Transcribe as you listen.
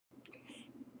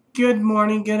Good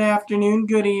morning, good afternoon,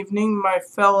 good evening, my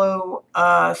fellow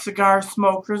cigar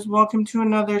smokers. Welcome to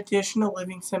another edition of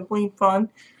Living Simply and Fun.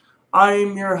 I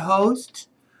am your host,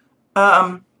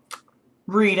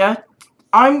 Rita.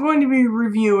 I'm going to be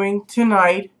reviewing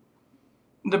tonight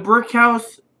the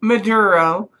Brickhouse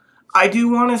Maduro. I do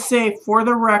want to say, for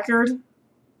the record,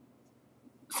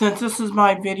 since this is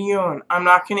my video and I'm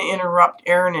not going to interrupt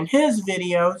Aaron in his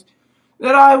videos,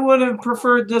 that I would have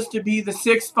preferred this to be the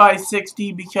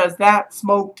 6x60 because that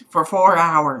smoked for 4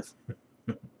 hours.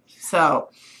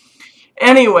 So,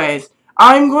 anyways,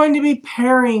 I'm going to be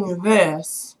pairing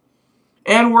this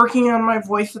and working on my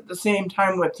voice at the same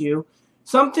time with you.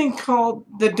 Something called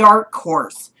the Dark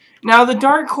Horse. Now, the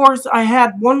Dark Horse, I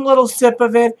had one little sip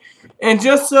of it, and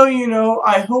just so you know,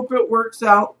 I hope it works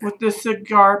out with this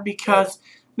cigar because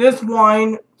this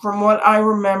wine, from what I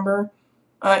remember,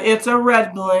 it's a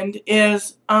red blend,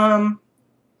 is,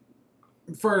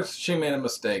 First, she made a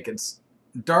mistake. It's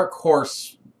Dark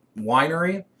Horse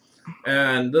Winery,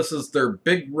 and this is their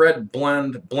Big Red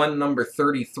Blend number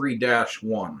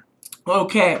 33-1.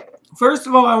 Okay, first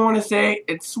of all, I want to say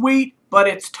it's sweet, but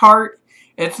it's tart.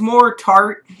 It's more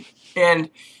tart, and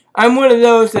I'm one of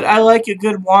those that I like a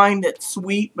good wine that's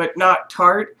sweet, but not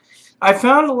tart. I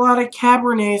found a lot of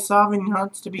Cabernet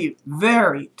Sauvignons to be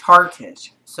very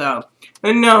tartish. So,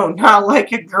 and no, not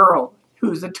like a girl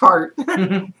who's a tart.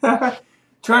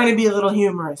 Trying to be a little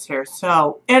humorous here.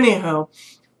 So, anywho,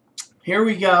 here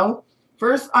we go.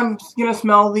 First, I'm just going to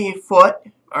smell the foot.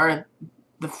 Or,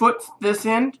 the foot's this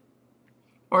end?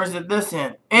 Or is it this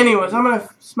end? Anyways, I'm going to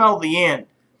smell the end.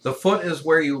 The foot is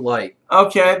where you light.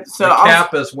 Okay, so the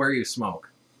cap is where you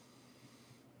smoke.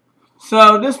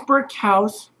 So, this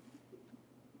Brickhouse.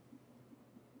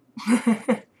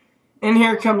 And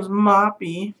here comes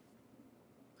Moppy.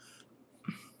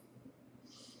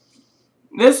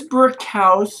 This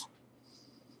Brickhouse,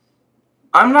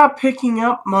 I'm not picking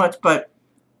up much, but...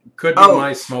 Could be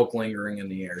my smoke lingering in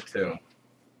the air, too.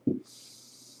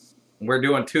 We're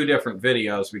doing two different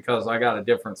videos because I got a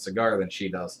different cigar than she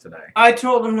does today. I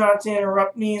told him not to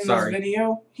interrupt me in this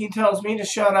video. He tells me to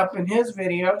shut up in his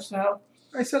video, so...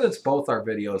 I said it's both our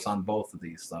videos on both of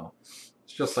these, though. It's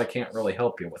just I can't really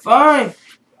help you with Fine. it.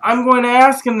 I'm going to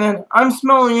ask him then. I'm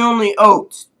smelling only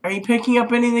oats. Are you picking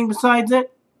up anything besides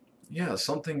it? Yeah,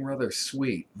 something rather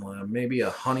sweet. Maybe a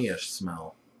honeyish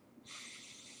smell.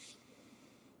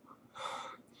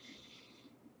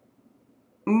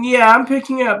 Yeah, I'm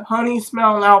picking up honey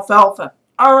smell and alfalfa.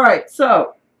 Alright,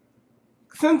 so,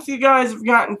 since you guys have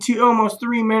gotten almost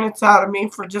 3 minutes out of me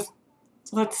for just,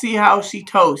 let's see how she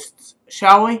toasts,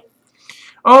 shall we?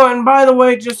 Oh, and by the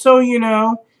way, just so you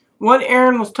know, what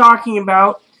Aaron was talking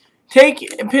about,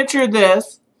 take a picture of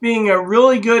this being a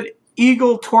really good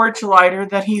Eagle torch lighter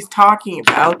that he's talking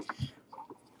about,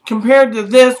 compared to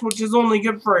this, which is only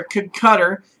good for a good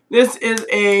cutter. This is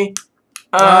a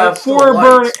four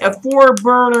burner torch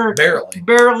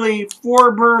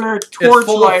it's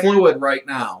full lighter. Of fluid right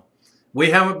now. We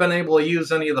haven't been able to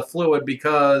use any of the fluid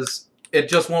because it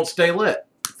just won't stay lit.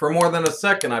 For more than a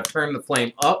second, I've turned the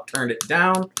flame up, turned it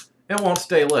down, it won't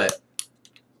stay lit.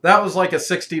 That was like a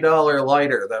 $60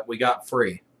 lighter that we got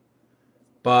free.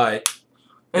 But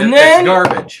it's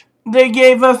garbage. They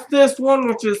gave us this one,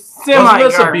 which is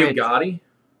semi-garbage. Wasn't this a Bugatti?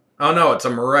 Oh no, it's a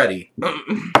Moretti.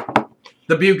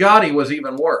 The Bugatti was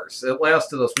even worse. It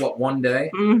lasted us, what, 1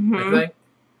 day, I think?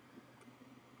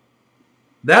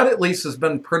 That at least has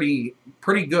been pretty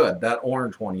good, that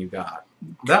orange one you got.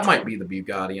 That might be the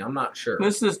Bugatti, I'm not sure.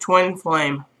 This is Twin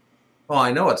Flame. Oh,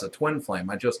 I know it's a Twin Flame.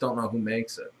 I just don't know who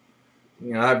makes it.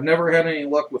 You know, I've never had any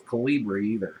luck with Colibri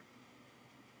either.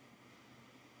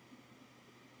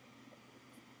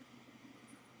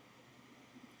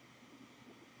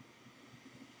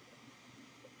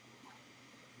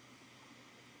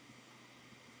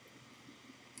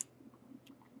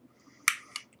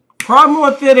 Problem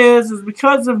with it is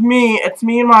because of me, it's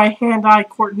me and my hand-eye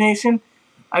coordination.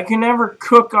 I can never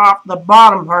cook off the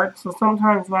bottom part, so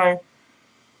sometimes my...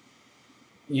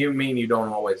 You mean you don't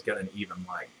always get an even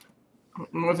light?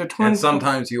 With a twin... And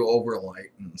sometimes you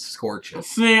overlight and scorch it.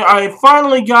 See, I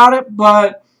finally got it,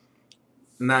 but...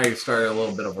 Now you started a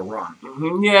little bit of a run.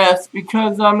 Yes,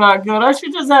 because I'm not good. I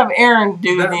should just have Aaron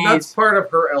do these. That's part of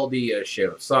her LD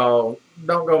issue, so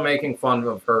don't go making fun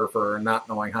of her for not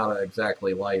knowing how to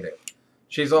exactly light it.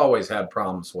 She's always had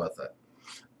problems with it.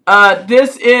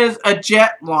 This is a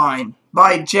Jet Line,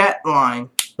 by Jet Line.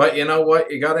 But you know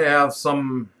what? You gotta have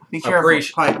some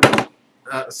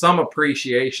some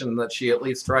appreciation that she at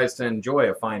least tries to enjoy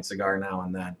a fine cigar now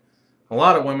and then. A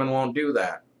lot of women won't do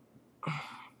that.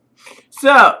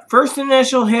 So, first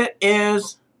initial hit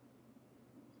is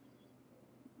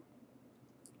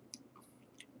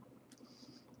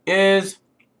is,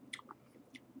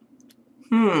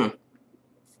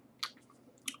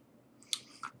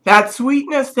 that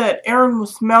sweetness that Aaron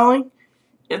was smelling,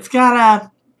 it's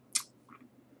got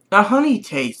a honey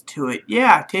taste to it.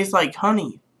 Yeah, it tastes like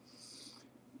honey.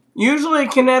 Usually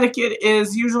Connecticut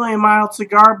is usually a mild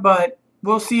cigar, but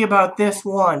we'll see about this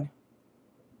one.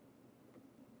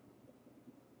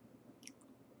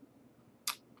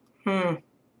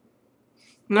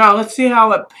 Now, let's see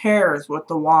how it pairs with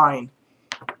the wine.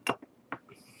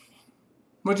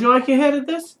 Would you like a hit of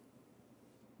this?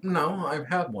 No, I've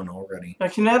had one already. A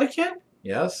Connecticut?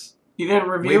 Yes. You didn't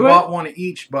review We it? bought one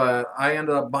each, but I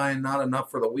ended up buying not enough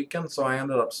for the weekend, so I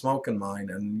ended up smoking mine,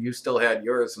 and you still had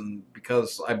yours, and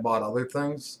because I bought other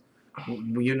things,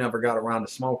 you never got around to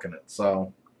smoking it,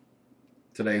 so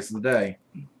today's the day.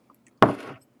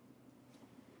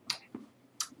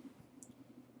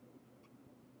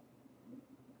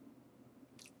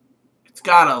 It's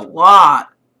got a lot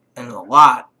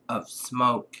of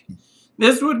smoke.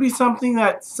 This would be something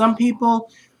that some people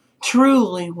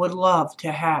truly would love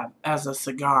to have as a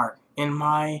cigar, in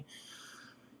my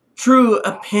true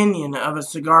opinion of a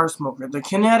cigar smoker. The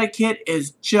Connecticut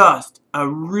is just a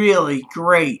really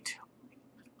great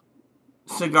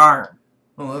cigar.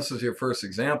 Well, this is your first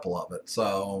example of it,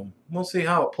 so we'll see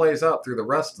how it plays out through the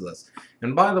rest of this.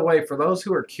 And by the way, for those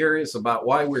who are curious about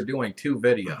why we're doing 2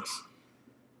 videos,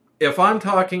 if I'm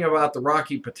talking about the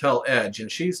Rocky Patel Edge,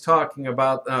 and she's talking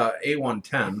about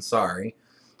A110, sorry,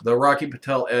 the Rocky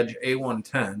Patel Edge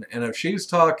A110, and if she's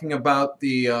talking about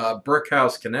the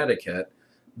Brickhouse, Connecticut,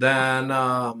 then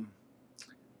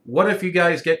what if you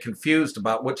guys get confused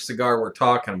about which cigar we're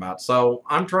talking about? So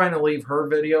I'm trying to leave her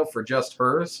video for just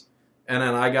hers, and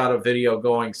then I got a video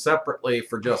going separately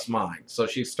for just mine. So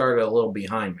she started a little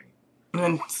behind me.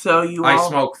 And so I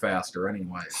smoke faster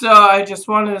anyway. So I just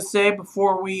wanted to say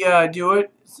before we do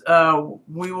it,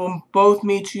 we will both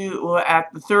meet you at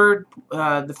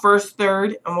the first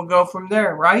third, and we'll go from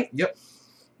there, right? Yep.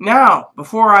 Now,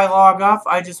 before I log off,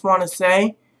 I just want to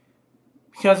say,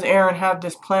 because Aaron had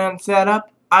this plan set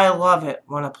up, I love it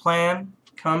when a plan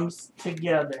comes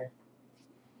together.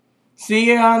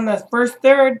 See you on the first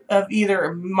third of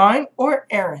either mine or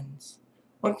Aaron's.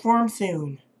 Look for him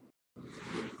soon.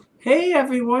 Hey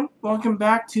everyone, welcome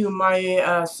back to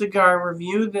my cigar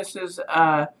review. This is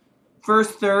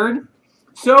first third.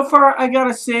 So far, I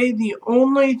gotta say, the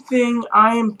only thing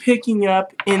I am picking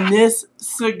up in this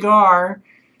cigar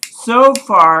so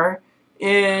far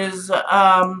is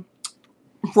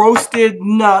roasted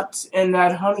nuts and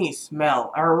that honey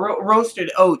smell, or roasted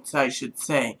oats, I should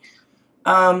say.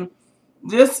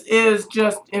 This is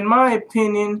just, in my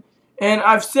opinion, and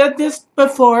I've said this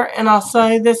before, and I'll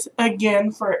say this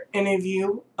again for any of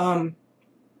you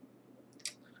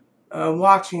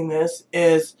watching this,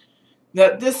 is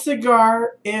that this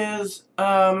cigar is,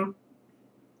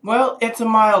 well, it's a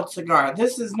mild cigar.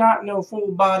 This is not no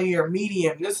full body or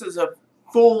medium. This is a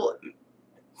full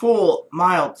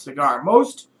mild cigar.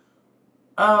 Most,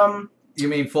 You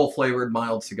mean full-flavored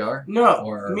mild cigar?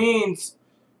 No, it means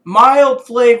mild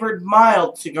flavored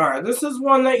mild cigar. This is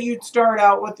one that you'd start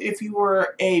out with if you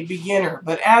were a beginner.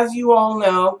 But as you all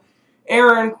know,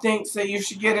 Aaron thinks that you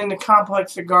should get into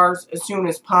complex cigars as soon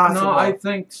as possible. No, I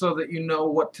think so that you know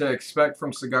what to expect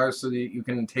from cigars so that you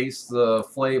can taste the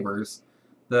flavors.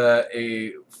 That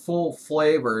a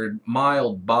full-flavored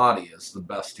mild body is the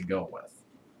best to go with.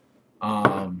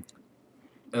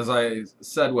 As I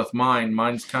said with mine,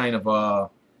 mine's kind of a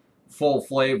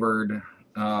full-flavored,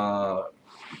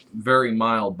 very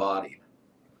mild bodied.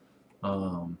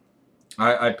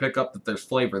 I pick up that there's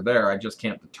flavor there. I just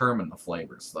can't determine the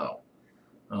flavors though.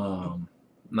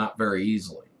 Not very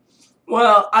easily.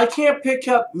 Well, I can't pick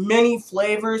up many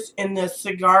flavors in this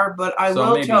cigar, but I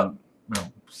will tell. No,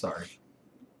 sorry.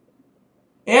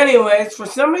 Anyways, for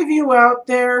some of you out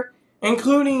there,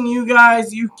 including you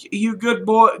guys, you good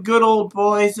old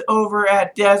boys over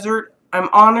at Desert, I'm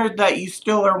honored that you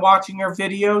still are watching our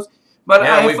videos. But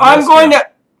yeah,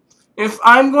 if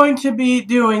I'm going to be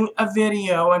doing a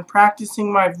video and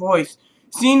practicing my voice,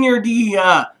 Senior D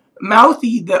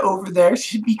mouthy over there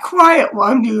should be quiet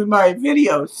while I'm doing my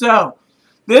video. So,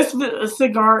 this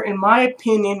cigar, in my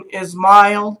opinion, is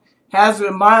mild, has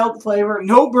a mild flavor,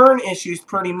 no burn issues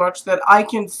pretty much that I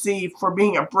can see for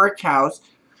being a Brickhouse.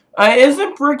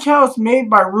 Isn't Brickhouse made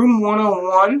by Room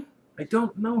 101? I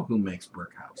don't know who makes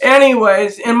Brickhouse.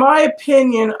 Anyways, in my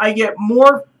opinion, I get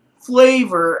more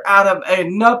flavor out of a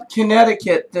nub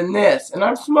Connecticut than this. And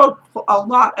I've smoked a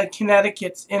lot of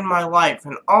Connecticut's in my life,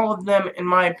 and all of them, in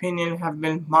my opinion, have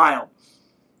been mild.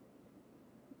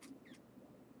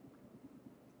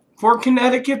 For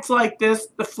Connecticut's like this,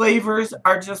 the flavors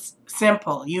are just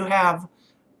simple. You have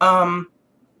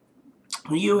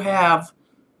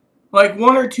like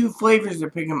 1 or 2 flavors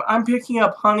they're picking up. I'm picking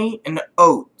up honey and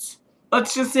oats.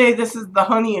 Let's just say this is the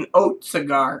honey and oat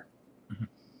cigar.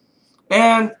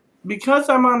 And because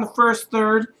I'm on the first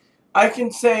third, I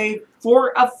can say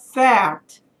for a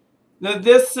fact that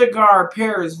this cigar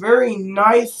pairs very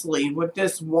nicely with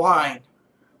this wine.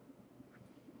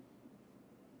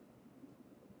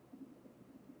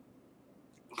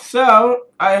 So,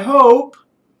 I hope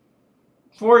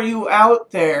for you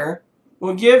out there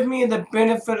will give me the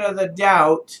benefit of the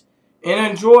doubt and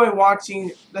enjoy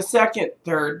watching the second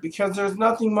third, because there's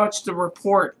nothing much to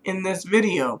report in this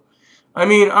video. I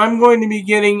mean, I'm going to be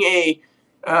getting a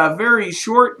very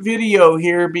short video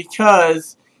here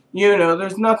because, you know,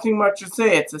 there's nothing much to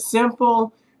say. It's a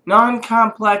simple,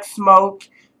 non-complex smoke.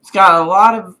 It's got a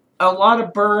lot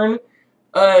of burn.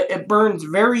 It burns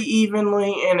very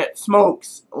evenly, and it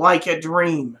smokes like a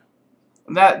dream.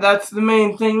 That's the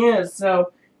main thing is.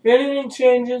 So if anything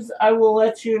changes, I will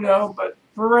let you know. But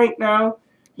for right now,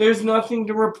 there's nothing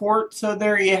to report. So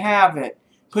there you have it.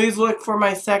 Please look for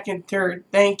my second third.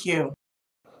 Thank you.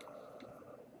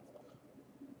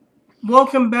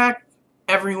 Welcome back,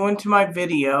 everyone, to my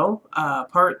video,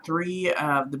 part 3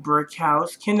 of the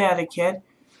Brickhouse, Connecticut.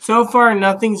 So far,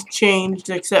 nothing's changed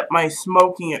except my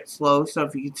smoking it slow. So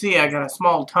if you can see, I got a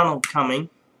small tunnel coming.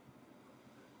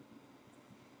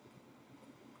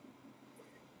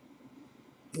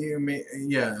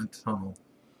 Yeah, tunnel.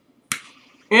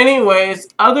 Anyways,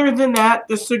 other than that,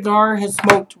 the cigar has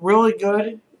smoked really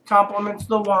good. Compliments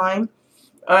the wine.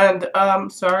 And,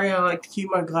 sorry, I like to keep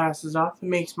my glasses off. It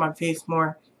makes my face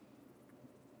more,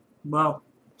 well,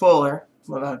 fuller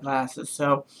without glasses.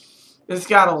 So, this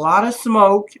got a lot of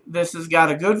smoke. This has got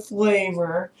a good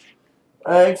flavor.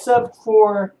 Except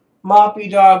for Moppy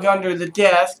Dog under the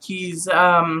desk. He's,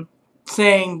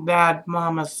 saying that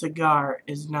Mama's cigar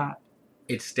is not.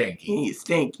 It's stinky. He's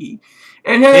stinky.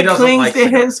 And then it clings like to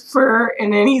his fur,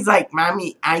 and then he's like,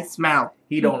 Mommy, I smell.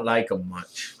 He don't like them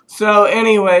much. So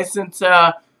anyway, since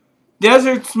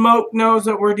Desert Smoke knows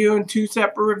that we're doing 2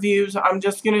 separate reviews, I'm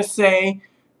just going to say,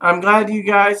 I'm glad you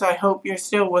guys, I hope you're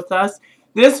still with us.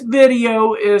 This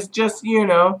video is just, you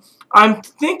know, I'm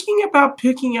thinking about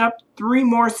picking up 3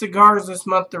 more cigars this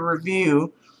month to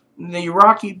review. The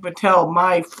Rocky Patel,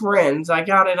 My Friends. I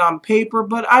got it on paper,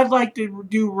 but I'd like to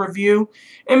do a review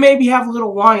and maybe have a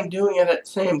little wine doing it at the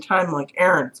same time like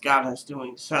Aaron's got us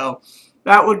doing. So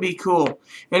that would be cool.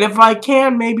 And if I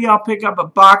can, maybe I'll pick up a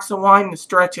box of wine to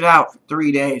stretch it out for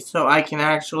 3 days so I can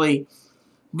actually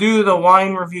do the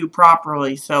wine review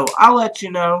properly. So I'll let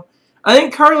you know. I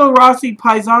think Carlo Rossi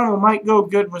Paisano might go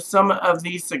good with some of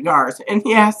these cigars. And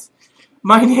yes,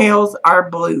 my nails are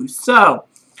blue. So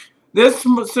this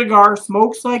cigar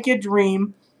smokes like a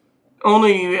dream.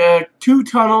 Only 2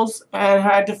 tunnels I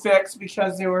had to fix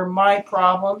because they were my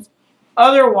problems.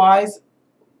 Otherwise,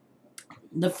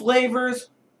 the flavors.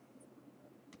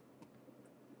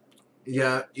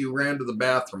 Yeah, you ran to the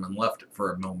bathroom and left it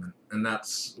for a moment, and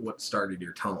that's what started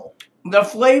your tunnel. The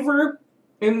flavor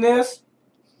in this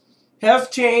has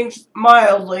changed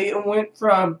mildly. It went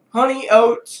from honey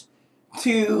oats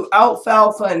to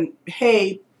alfalfa and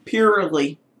hay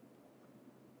purely.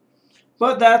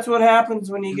 But that's what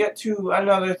happens when you get to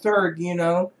another third, you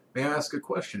know. May I ask a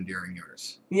question during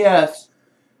yours? Yes.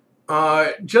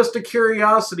 Just a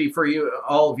curiosity for you,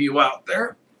 all of you out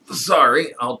there.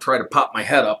 Sorry, I'll try to pop my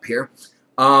head up here.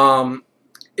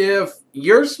 If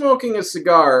you're smoking a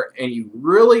cigar and you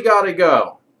really gotta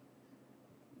go,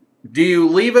 do you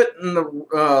leave it in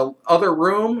the other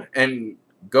room and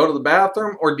go to the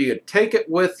bathroom, or do you take it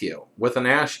with you with an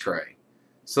ashtray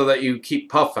so that you keep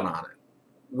puffing on it?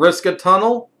 Risk a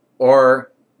tunnel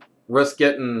or risk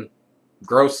getting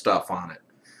gross stuff on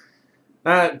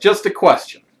it? Just a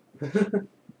question.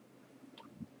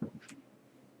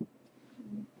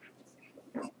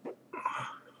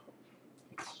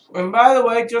 And by the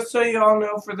way, just so you all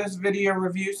know, for this video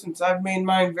review, since I've made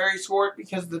mine very short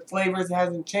because the flavors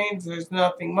hasn't changed, there's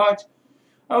nothing much,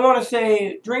 I want to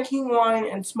say drinking wine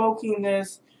and smoking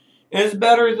this is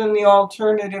better than the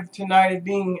alternative tonight of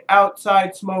being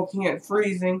outside smoking and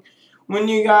freezing when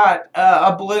you got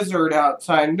a blizzard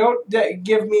outside. And don't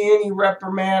give me any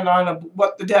reprimand on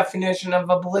what the definition of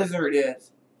a blizzard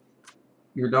is.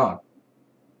 Your dog.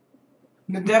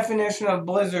 The definition of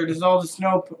blizzard is all the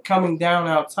snow coming down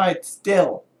outside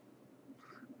still.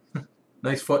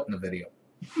 Nice foot in the video.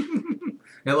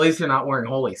 At least you're not wearing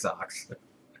holy socks.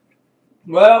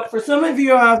 Well, for some of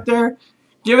you out there,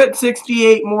 give it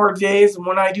 68 more days, and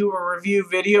when I do a review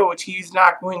video, which he's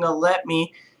not going to let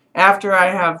me, after I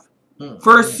have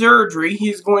First surgery,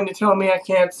 he's going to tell me I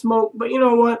can't smoke, but you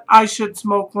know what? I should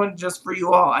smoke one just for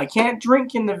you all. I can't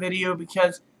drink in the video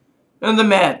because of the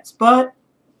meds, but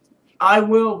I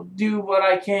will do what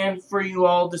I can for you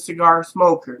all, the cigar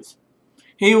smokers.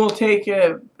 He will take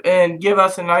and give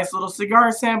us a nice little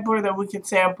cigar sampler that we can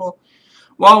sample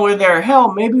while we're there.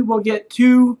 Hell, maybe we'll get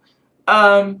 2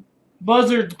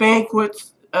 Buzzards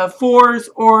Banquets 4s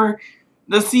or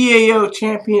the CAO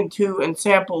Champion 2 and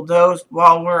sample those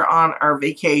while we're on our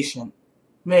vacation.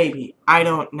 Maybe. I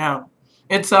don't know.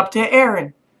 It's up to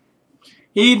Aaron.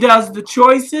 He does the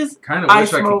choices. Kind of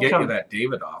wish I could get you that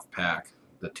Davidoff pack,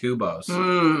 the tubos.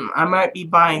 I might be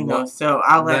buying those, so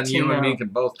I'll let you know. Then you and me can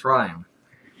both try them.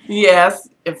 Yes,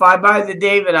 if I buy the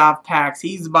Davidoff packs,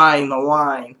 he's buying the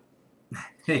wine.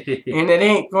 And it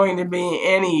ain't going to be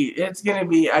it's going to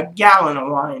be a gallon of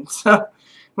wine. So,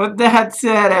 with that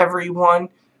said, everyone,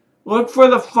 look for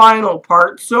the final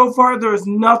part. So far, there's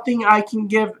nothing I can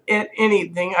give it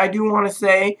anything. I do want to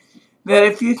say that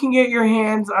if you can get your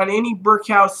hands on any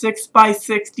Brickhouse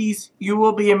 6x60s, you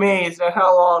will be amazed at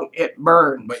how long it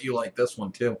burns. But you like this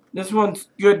one, too. This one's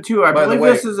good, too. I believe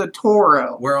this is a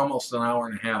Toro. We're almost an hour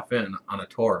and a half in on a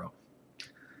Toro.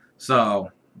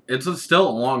 So, it's still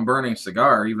a long-burning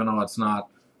cigar, even though it's not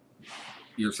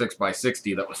your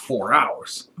 6x60 that was 4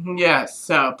 hours. Yes,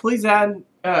 so please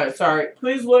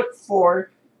please look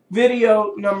for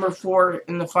video number 4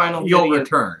 in the final video. You'll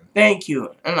return. Thank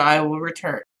you, and I will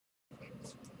return.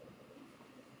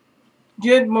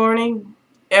 Good morning,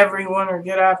 everyone, or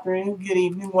good afternoon, good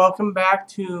evening. Welcome back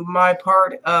to my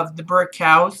part of the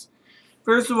Brickhouse.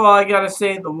 First of all, I gotta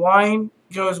say the wine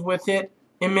goes with it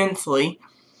immensely.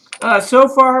 So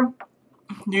far,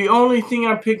 the only thing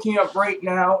I'm picking up right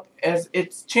now is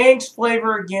it's changed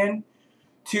flavor again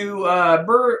to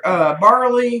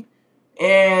barley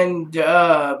and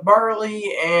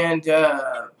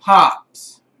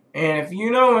hops. And if you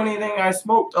know anything, I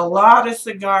smoked a lot of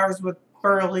cigars with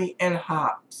barley and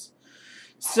hops.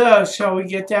 So, shall we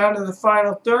get down to the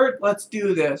final third? Let's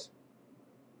do this.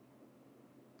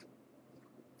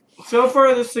 So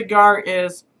far, the cigar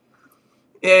is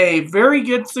a very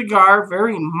good cigar,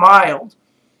 very mild.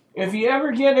 If you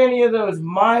ever get any of those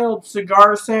mild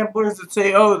cigar samplers that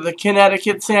say, oh, the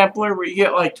Connecticut sampler, where you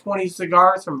get like 20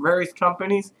 cigars from various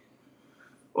companies,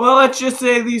 well, let's just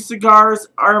say these cigars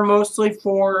are mostly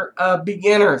for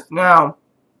beginners. Now,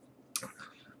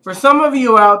 for some of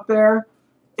you out there,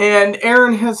 and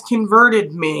Aaron has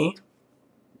converted me,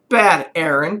 bad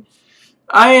Aaron,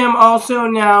 I am also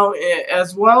now,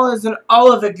 as well as an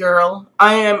Oliva girl,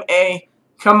 I am a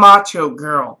Camacho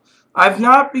girl. I've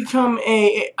not become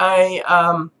a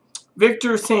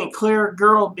Victor St. Clair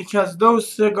girl because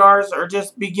those cigars are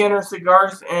just beginner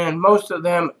cigars and most of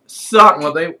them suck.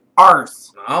 Well,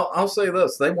 arse. I'll say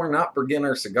this. They were not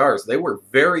beginner cigars. They were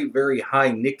very, very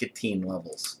high nicotine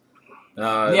levels.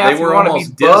 They were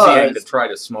almost dizzying to try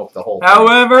to smoke the whole thing.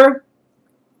 However,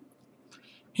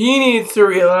 he needs to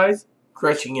realize,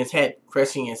 crushing his head,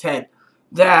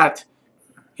 that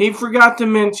he forgot to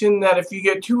mention that if you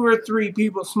get 2 or 3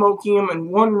 people smoking them in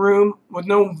one room with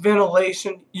no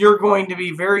ventilation, you're going to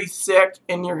be very sick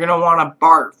and you're going to want to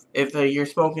barf if you're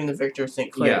smoking the Victor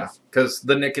St. Clair. Yeah, because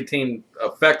the nicotine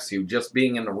affects you just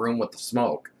being in the room with the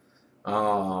smoke.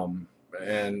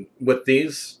 And with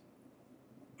these,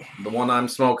 the one I'm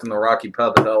smoking, the Rocky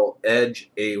Paddle Edge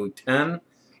A10,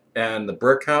 and the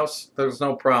Brickhouse, there's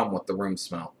no problem with the room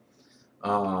smell.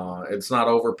 It's not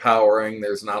overpowering.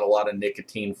 There's not a lot of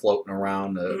nicotine floating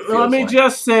around. Let me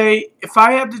just say, if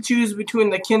I had to choose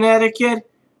between the Connecticut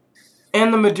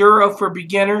and the Maduro for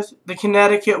beginners, the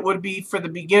Connecticut would be for the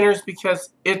beginners because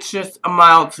it's just a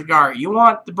mild cigar. You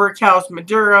want the Brickhouse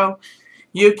Maduro,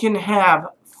 you can have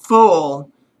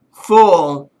full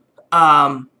flavor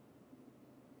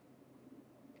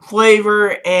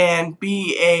and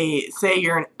say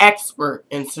you're an expert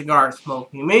in cigar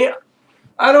smoking.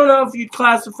 I don't know if you'd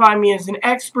classify me as an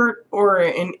expert or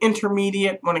an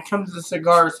intermediate when it comes to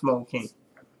cigar smoking.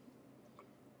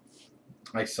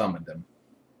 I summoned him.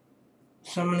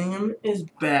 Summoning him is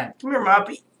bad. Come here,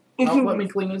 Moppy. Let me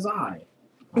clean his eye.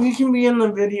 You can be in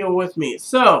the video with me.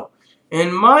 So,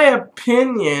 in my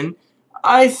opinion,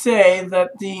 I say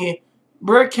that the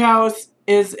Brickhouse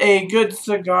is a good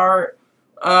cigar.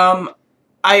 I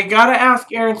gotta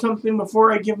ask Aaron something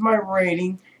before I give my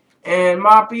rating. And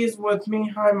Moppy is with me.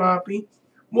 Hi, Moppy.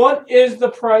 What is the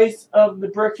price of the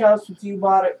Brickhouse if you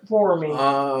bought it for me?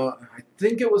 I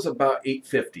think it was about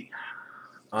 $8.50.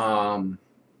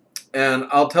 And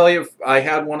I'll tell you, I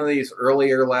had one of these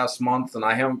earlier last month, and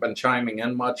I haven't been chiming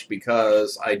in much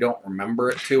because I don't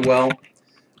remember it too well.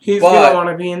 He's going to want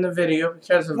to be in the video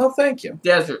because of thank you.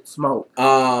 desert smoke.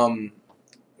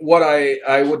 What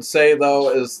I would say,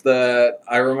 though, is that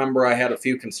I remember I had a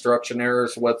few construction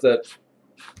errors with it,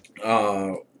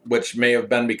 which may have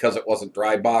been because it wasn't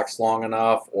dry boxed long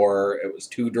enough or it was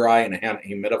too dry and it hadn't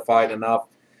humidified enough.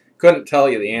 Couldn't tell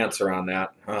you the answer on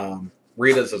that.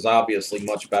 Rita's is obviously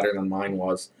much better than mine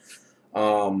was.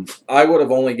 I would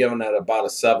have only given it about a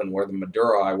 7, where the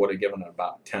Maduro I would have given it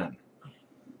about 10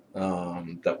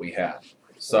 that we had.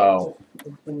 So,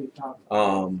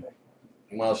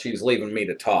 well, she's leaving me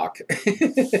to talk.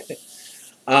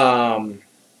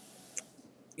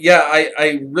 Yeah,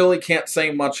 I really can't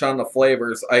say much on the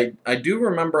flavors. I do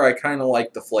remember I kind of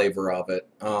like the flavor of it.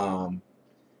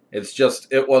 It's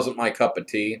just, it wasn't my cup of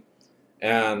tea.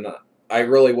 And I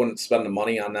really wouldn't spend the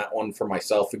money on that one for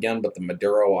myself again, but the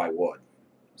Maduro I would.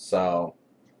 So,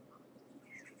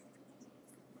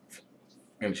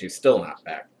 and she's still not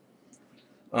back.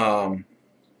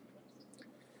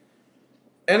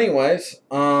 Anyways,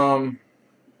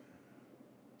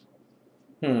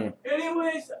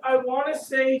 Anyways, I want to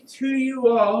say to you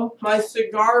all, my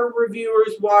cigar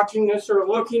reviewers watching this or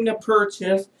looking to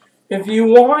purchase, if you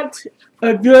want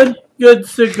a good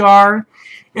cigar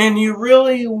and you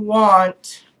really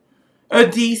want a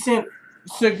decent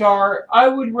cigar, I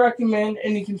would recommend,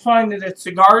 and you can find it at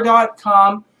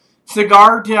cigar.com,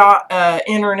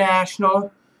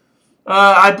 cigar.international.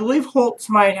 I believe Holtz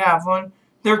might have one.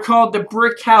 They're called the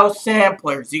Brickhouse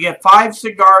samplers. You get 5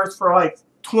 cigars for like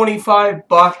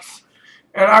 $25,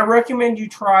 and I recommend you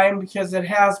try them because it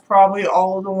has probably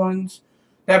all of the ones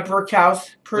that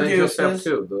Brickhouse produces. They just have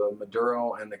 2, the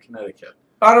Maduro and the Connecticut.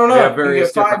 I don't know. They have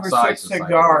various you get 5 or 6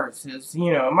 cigars.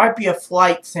 It might be a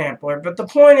flight sampler, but the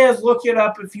point is, look it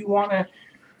up if you want to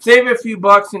save a few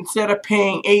bucks instead of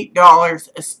paying $8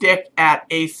 a stick at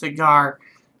a cigar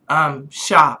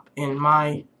shop. In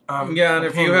my yeah, and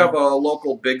if you have a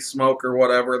local Big Smoke or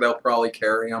whatever, they'll probably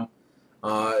carry them.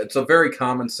 It's a very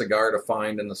common cigar to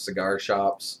find in the cigar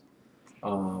shops.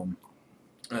 The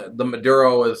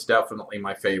Maduro is definitely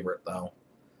my favorite, though.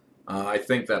 I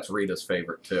think that's Rita's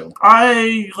favorite, too.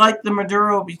 I like the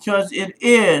Maduro because it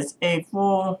is a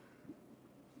full...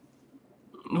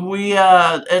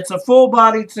 it's a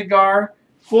full-bodied cigar,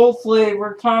 full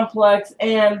flavor, complex,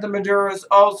 and the Maduro is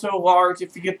also large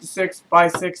if you get the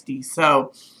 6x60.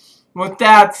 So, with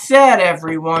that said,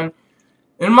 everyone,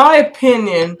 in my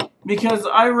opinion, because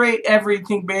I rate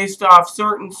everything based off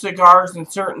certain cigars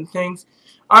and certain things,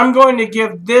 I'm going to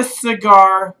give this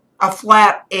cigar a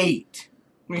flat 8.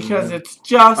 Because it's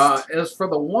just... as for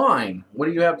the wine, what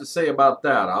do you have to say about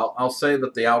that? I'll say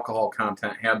that the alcohol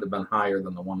content had to have been higher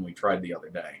than the one we tried the other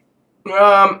day.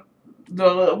 The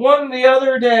one the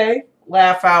other day,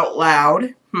 laugh out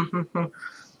loud,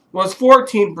 was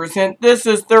 14%. This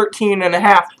is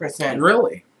 13.5%.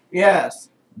 Really? Yes.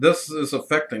 This is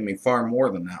affecting me far more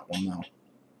than that one, though.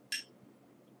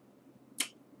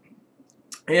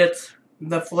 It's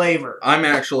the flavor. I'm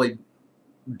actually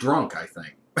drunk, I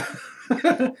think.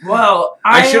 Well,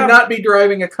 I should not be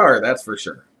driving a car, that's for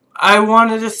sure. I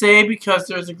wanted to say, because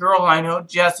there's a girl I know,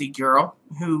 Jessie girl,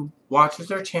 who watches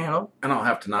our channel. And I'll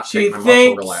have to not take my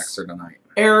muscle relaxer tonight.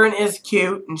 Aaron is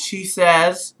cute, and she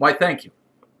says... Why, thank you.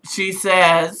 She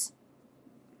says,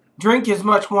 drink as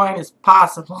much wine as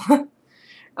possible.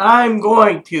 I'm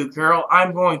going to, girl.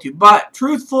 I'm going to. But,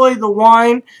 truthfully, the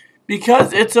wine,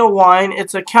 because it's a wine,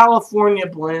 it's a California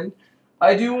blend.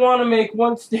 I do want to make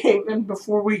one statement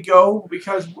before we go,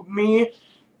 because me,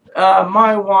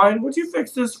 my wine... Would you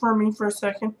fix this for me for a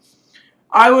second?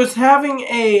 I was having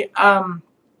a,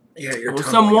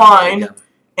 some wine,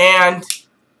 and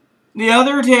the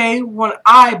other day when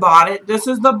I bought it, this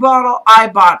is the bottle I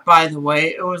bought, by the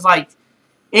way. It was like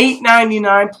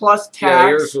 $8.99 plus tax. Yeah,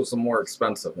 yours was the more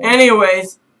expensive one.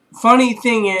 Anyways, funny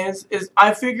thing is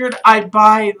I figured I'd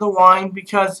buy the wine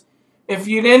because if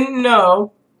you didn't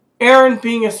know, Aaron,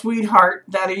 being a sweetheart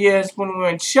that he is when we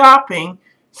went shopping,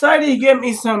 decided to get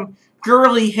me some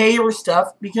girly hair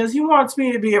stuff because he wants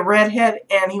me to be a redhead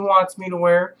and he wants me to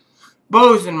wear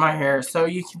bows in my hair so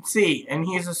you can see. And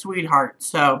he's a sweetheart,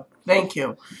 so thank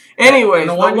you. Anyways,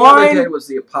 the wine the other day was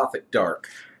the Apothic Dark.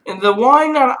 And the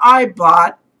wine that I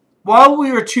bought, while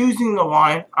we were choosing the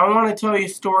wine, I want to tell you a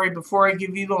story before I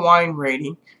give you the wine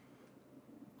rating.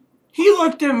 He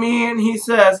looked at me and he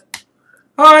says,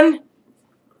 "Hun,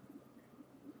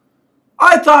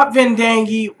 I thought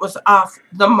Vendangi was off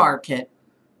the market."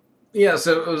 Yes,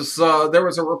 it was. There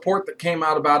was a report that came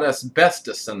out about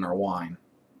asbestos in their wine.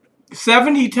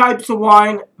 70 types of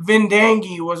wine,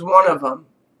 Vendangi was one of them.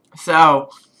 So,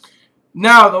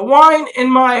 now the wine,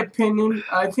 in my opinion,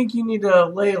 I think you need to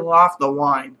ladle off the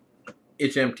wine.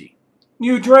 it's empty.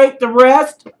 You drank the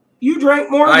rest? You drank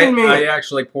more than me. I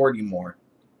actually poured you more.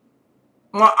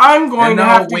 Well, I'm going to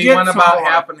have to get some more. We went about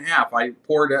half and half. I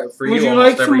poured it for Would you like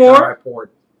almost every some more? time I poured.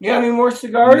 You got any more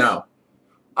cigars? No.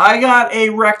 I got a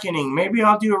reckoning. Maybe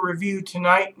I'll do a review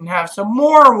tonight and have some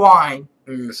more wine.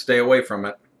 Stay away from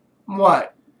it.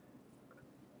 What?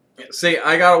 See,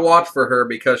 I got to watch for her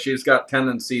because she's got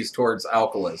tendencies towards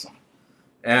alcoholism.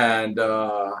 And,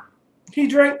 he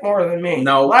drank more than me.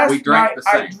 No, we drank the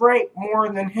same. I drank more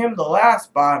than him the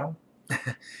last bottle.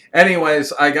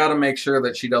 Anyways, I got to make sure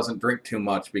that she doesn't drink too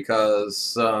much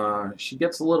because she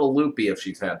gets a little loopy if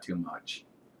she's had too much.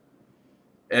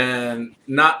 And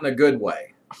not in a good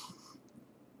way.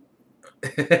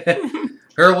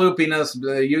 Her loopiness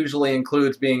usually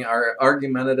includes being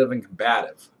argumentative and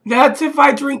combative. That's if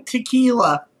I drink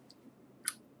tequila.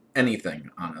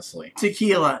 Anything, honestly.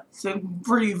 Tequila. Some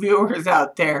pretty viewers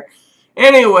out there.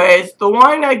 Anyways, the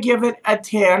wine, I give it a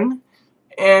 10.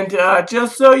 And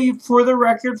just so you, for the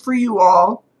record, for you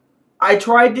all, I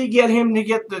tried to get him to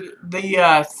get the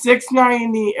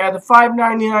 $6.90, the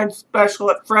 $5.99 special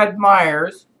at Fred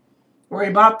Meyer's, where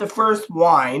he bought the first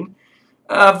wine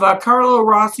of Carlo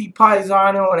Rossi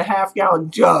Paisano in a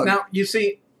half-gallon jug. Now, you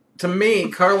see, to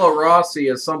me, Carlo Rossi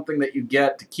is something that you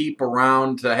get to keep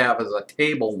around to have as a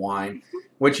table wine,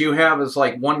 which you have as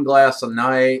like one glass a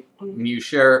night, and you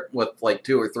share it with like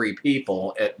 2 or 3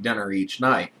 people at dinner each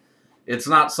night. It's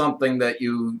not something that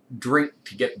you drink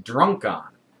to get drunk on.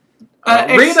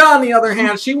 Rita, on the other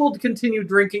hand, she will continue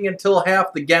drinking until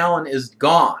half the gallon is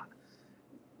gone.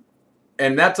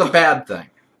 And that's a bad thing.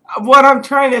 What I'm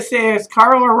trying to say is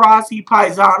Carlo Rossi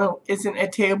Paisano isn't a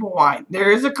table wine. There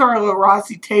is a Carlo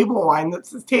Rossi table wine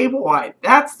that's a table wine.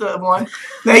 That's the one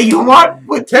that you want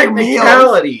with your meals.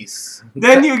 Technicalities.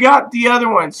 Then you got the other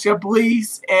ones,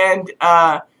 Chablis and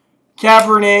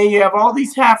Cabernet. You have all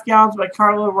these half gallons by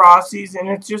Carlo Rossi's, and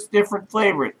it's just different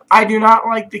flavors. I do not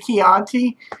like the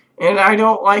Chianti, and I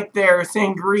don't like their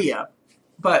sangria.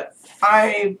 But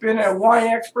I've been a wine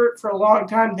expert for a long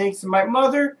time, thanks to my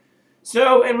mother.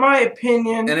 So, in my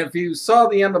opinion... And if you saw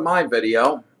the end of my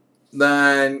video,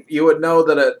 then you would know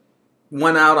that it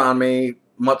went out on me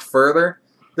much further.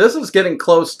 This is getting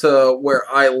close to where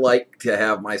I like to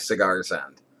have my cigars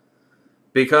end.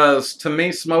 Because to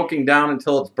me, smoking down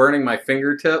until it's burning my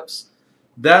fingertips,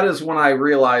 that is when I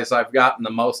realize I've gotten the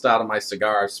most out of my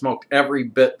cigar. I've smoked every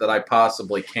bit that I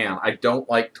possibly can. I don't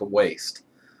like to waste.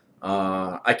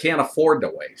 I can't afford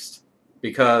to waste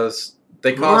because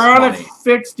they cost money. We're on a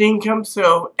fixed income,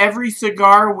 so every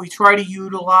cigar we try to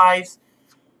utilize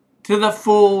to the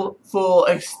full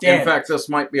extent. In fact, this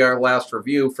might be our last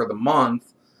review for the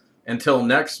month until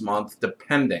next month,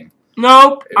 depending.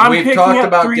 Nope, I'm picking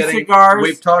up 3 cigars.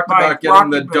 We've talked about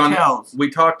getting the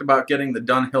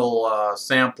Dunhill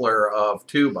sampler of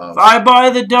tubos. If I buy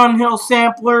the Dunhill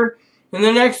sampler in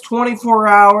the next 24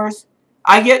 hours,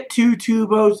 I get 2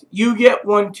 tubos. You get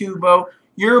 1 tubo.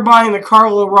 You're buying the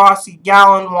Carlo Rossi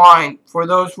gallon wine for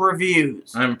those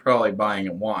reviews. I'm probably buying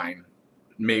a wine.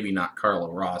 Maybe not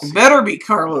Carlo Rossi. It better be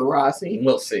Carlo Rossi.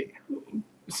 We'll see.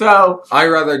 So I'd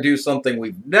rather do something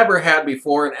we've never had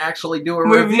before and actually do a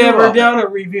review. We've never done a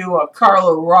review of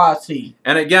Carlo Rossi.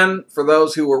 And again, for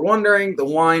those who were wondering, the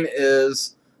wine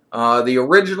is the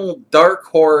original Dark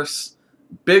Horse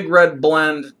Big Red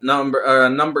Blend number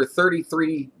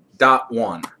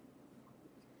 33.1.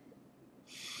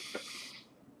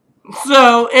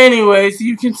 So, anyways,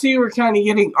 you can see we're kind of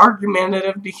getting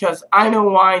argumentative because I know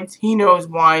wines, he knows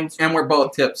wines. And we're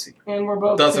both tipsy.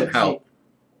 Doesn't help.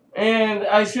 And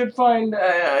I should find,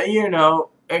 you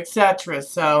know, etc.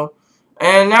 So,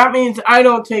 and that means I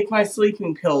don't take my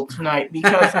sleeping pill tonight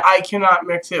because I cannot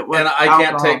mix it with alcohol. And I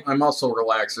can't take my muscle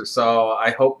relaxer, so I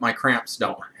hope my cramps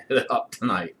don't hit up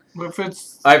tonight.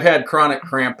 I've had chronic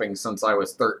cramping since I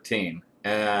was 13.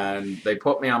 And they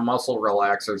put me on muscle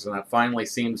relaxers, and it finally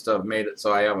seems to have made it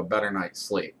so I have a better night's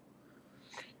sleep.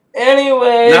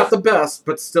 Anyways. Not the best,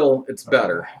 but still, it's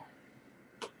better.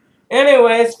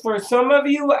 Anyways, for some of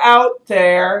you out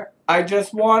there, I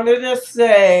just wanted to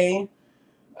say,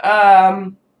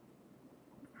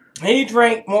 he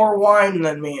drank more wine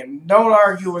than me, and don't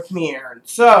argue with me, Aaron.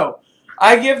 So,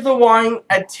 I give the wine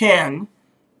a 10,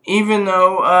 even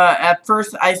though at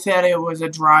first I said it was a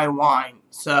dry wine.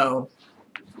 So...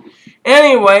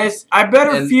 Anyways, I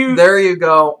better There you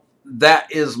go.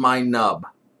 That is my nub.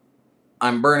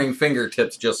 I'm burning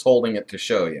fingertips just holding it to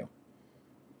show you.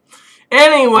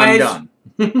 Anyways. I'm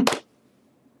done.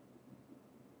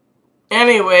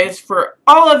 Anyways, for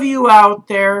all of you out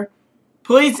there,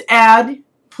 please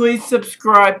please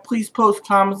subscribe, please post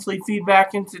comments, leave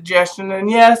feedback and suggestions. And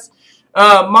yes,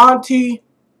 Monty,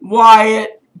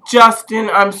 Wyatt, Justin.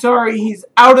 I'm sorry he's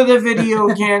out of the video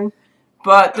again.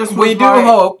 But this was we do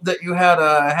hope that you had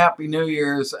a Happy New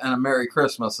Year's and a Merry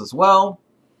Christmas as well.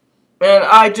 And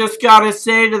I just gotta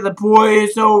say to the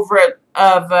boys over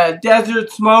at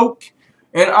Desert Smoke,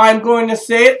 and I'm going to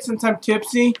say it since I'm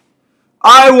tipsy,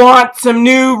 I want some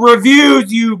new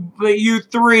reviews, you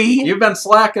three. You've been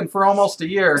slacking for almost a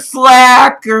year.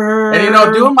 Slacker. And you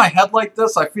know, doing my head like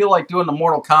this, I feel like doing the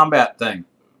Mortal Kombat thing.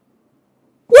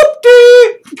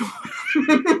 Whoop-dee!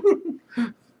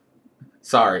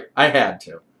 Sorry, I had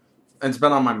to. It's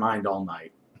been on my mind all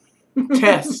night.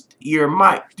 Test your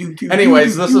mic.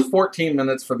 Anyways, this is 14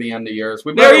 minutes for the end of yours.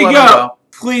 There you go.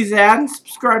 Please add and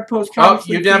subscribe, post comments.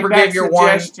 Oh, you never gave your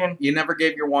wine. You never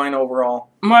gave your wine overall.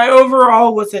 My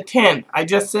overall was a 10. I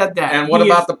just said that. And what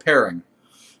about the pairing?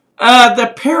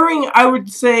 The pairing, I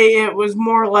would say it was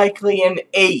more likely an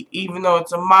 8. Even though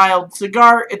it's a mild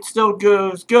cigar, it still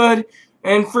goes good.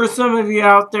 And for some of you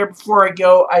out there, before I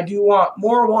go, I do want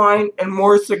more wine and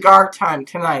more cigar time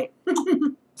tonight.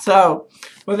 So,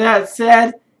 with that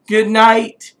said, good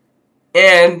night,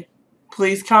 and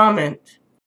please comment.